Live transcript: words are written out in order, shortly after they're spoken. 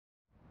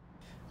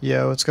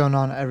Yo, what's going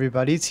on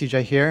everybody?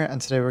 TJ here, and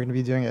today we're going to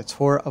be doing a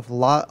tour of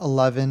Lot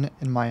 11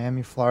 in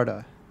Miami,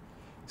 Florida.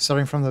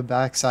 Starting from the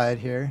back side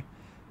here,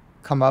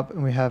 come up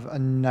and we have a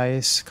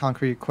nice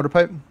concrete quarter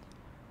pipe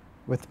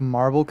with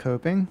marble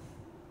coping,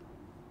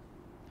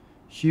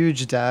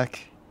 huge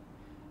deck,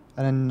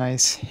 and a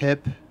nice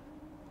hip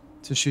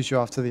to shoot you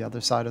off to the other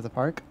side of the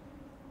park.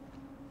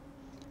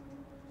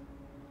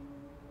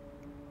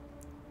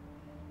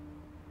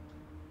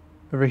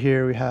 Over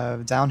here we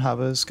have down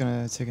hubbas.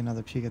 Gonna take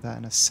another peek at that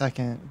in a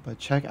second, but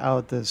check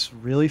out this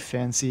really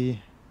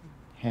fancy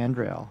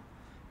handrail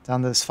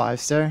down this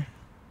 5-stair.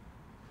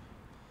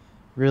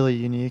 Really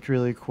unique,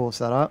 really cool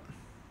setup.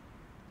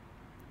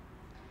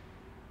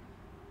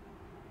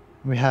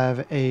 We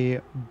have a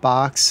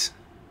box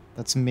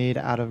that's made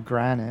out of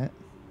granite.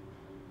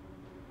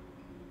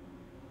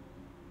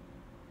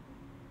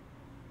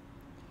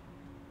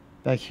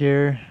 Back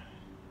here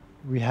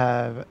we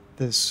have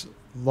this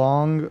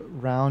long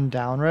round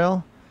down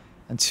rail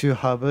and two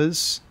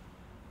hubbas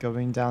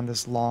going down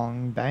this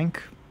long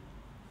bank.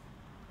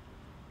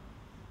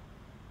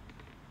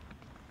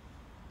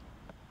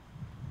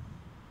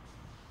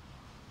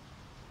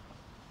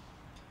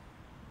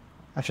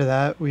 After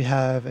that, we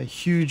have a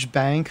huge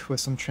bank with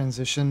some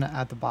transition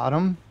at the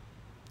bottom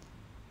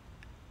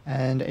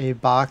and a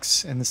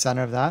box in the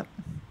center of that.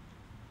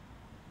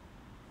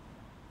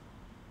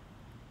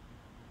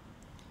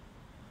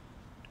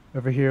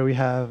 Over here we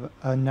have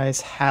a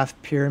nice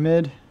half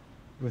pyramid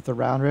with a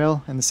round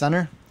rail in the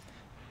center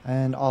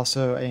and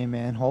also a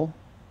manhole.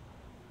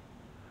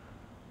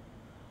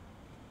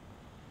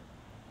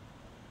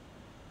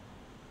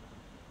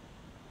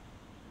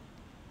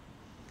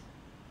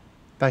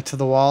 Back to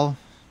the wall,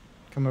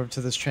 come over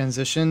to this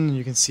transition, and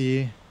you can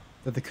see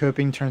that the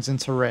coping turns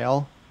into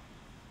rail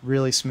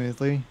really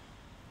smoothly.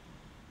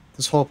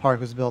 This whole park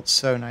was built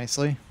so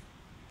nicely.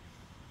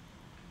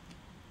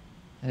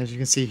 And as you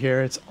can see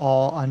here, it's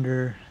all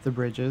under the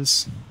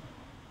bridges.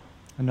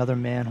 Another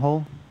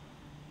manhole.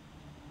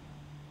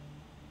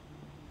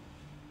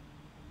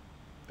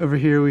 Over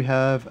here we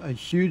have a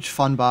huge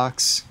fun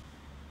box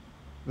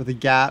with a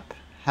gap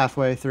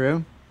halfway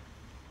through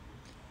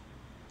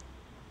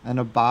and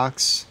a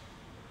box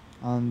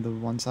on the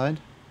one side.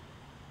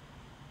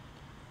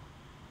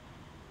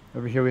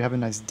 Over here we have a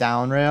nice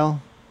down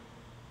rail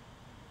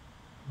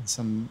and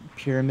some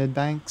pyramid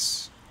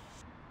banks.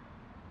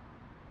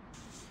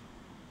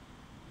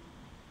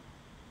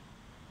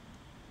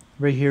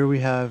 Right here we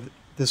have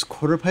this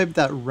quarter pipe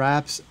that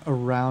wraps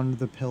around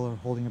the pillar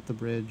holding up the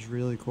bridge.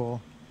 Really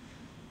cool.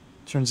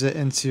 Turns it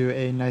into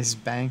a nice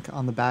bank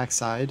on the back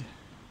side.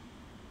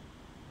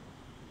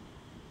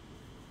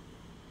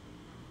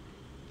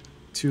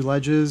 Two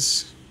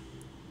ledges,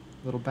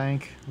 little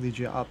bank, leads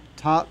you up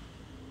top.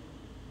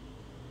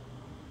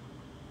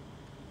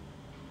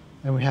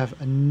 And we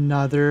have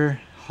another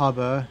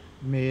hubba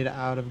made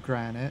out of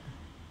granite.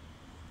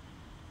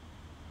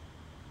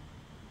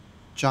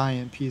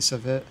 Giant piece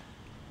of it.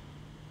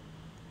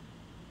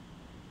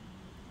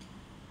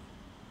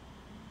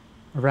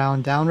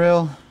 Around down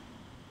rail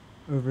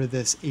over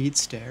this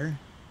 8-stair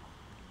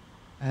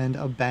and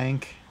a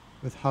bank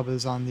with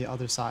hubbas on the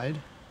other side.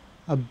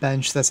 A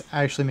bench that's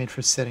actually made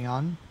for sitting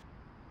on.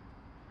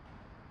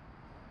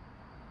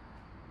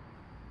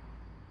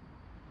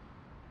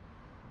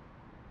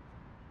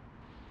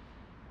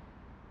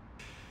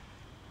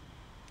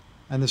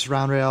 And this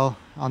round rail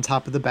on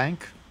top of the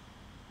bank.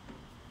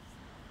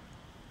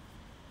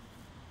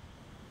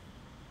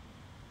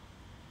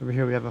 Over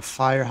here we have a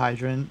fire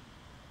hydrant,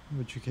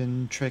 which you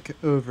can trick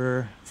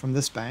over from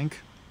this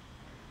bank.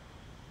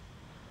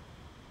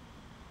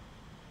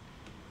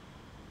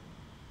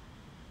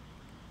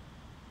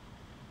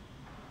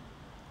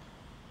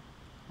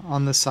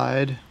 On the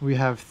side, we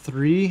have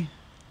 3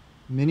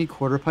 mini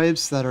quarter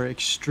pipes that are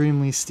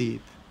extremely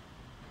steep.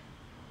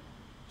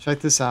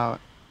 Check this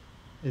out.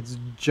 It's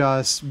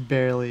just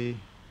barely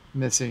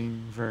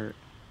missing vert.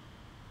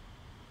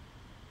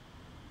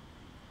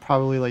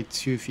 Probably like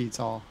 2 feet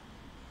tall.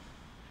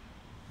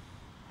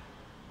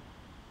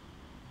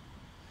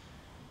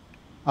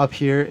 Up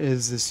here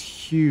is this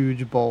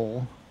huge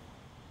bowl.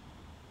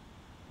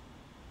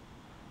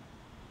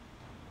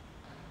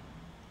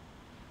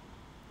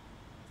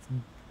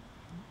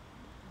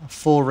 A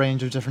full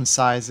range of different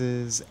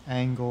sizes,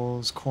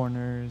 angles,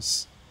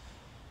 corners,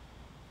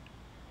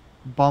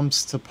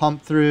 bumps to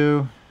pump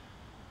through.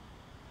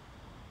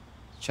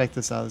 Check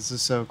this out, this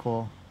is so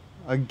cool.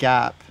 A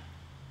gap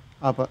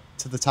up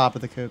to the top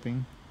of the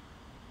coping.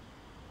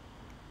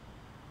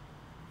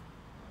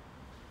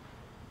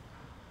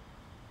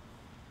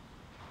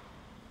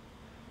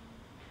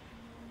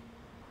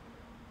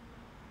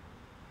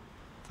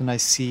 A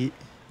nice seat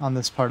on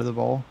this part of the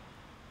bowl.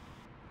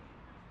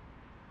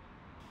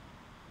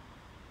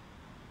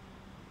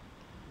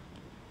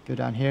 Go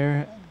down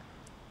here.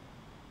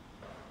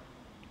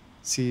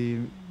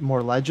 See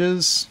more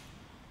ledges.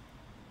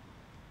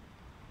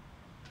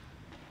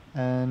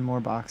 And more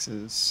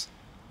boxes.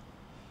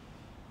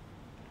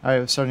 Alright,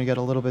 it was starting to get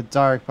a little bit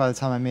dark by the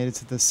time I made it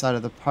to this side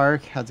of the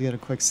park. Had to get a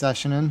quick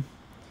session in.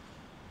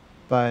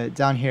 But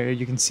down here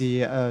you can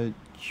see a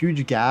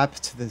huge gap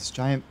to this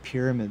giant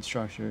pyramid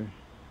structure.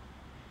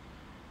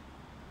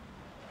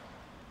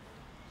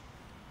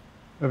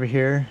 Over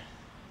here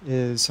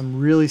is some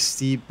really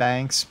steep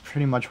banks,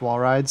 pretty much wall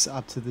rides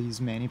up to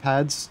these mani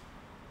pads.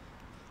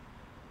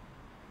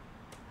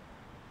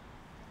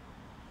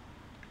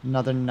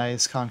 Another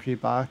nice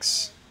concrete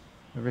box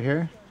over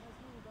here.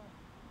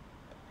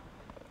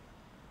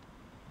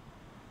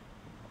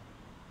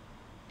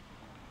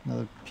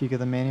 Another peek of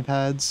the mani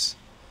pads.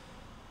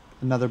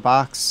 Another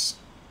box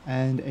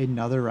and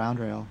another round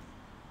rail.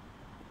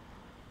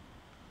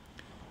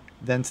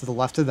 Then to the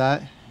left of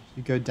that,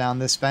 you go down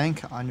this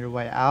bank on your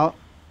way out,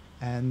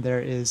 and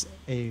there is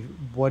a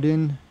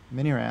wooden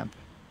mini ramp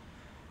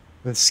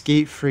with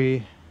skate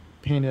free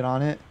painted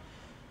on it.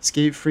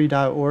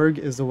 Skatefree.org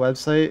is the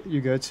website you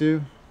go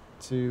to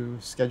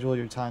schedule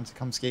your time to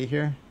come skate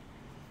here.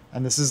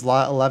 And this is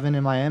lot 11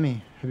 in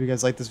Miami. Hope you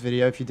guys liked this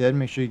video. If you did,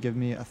 make sure you give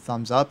me a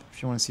thumbs up.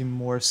 If you want to see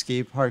more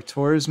skate park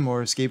tours,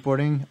 more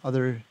skateboarding,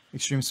 other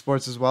extreme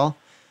sports as well,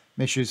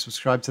 make sure you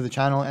subscribe to the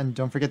channel and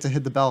don't forget to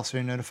hit the bell so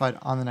you're notified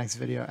on the next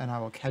video, and I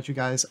will catch you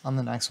guys on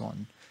the next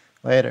one.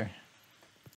 Later.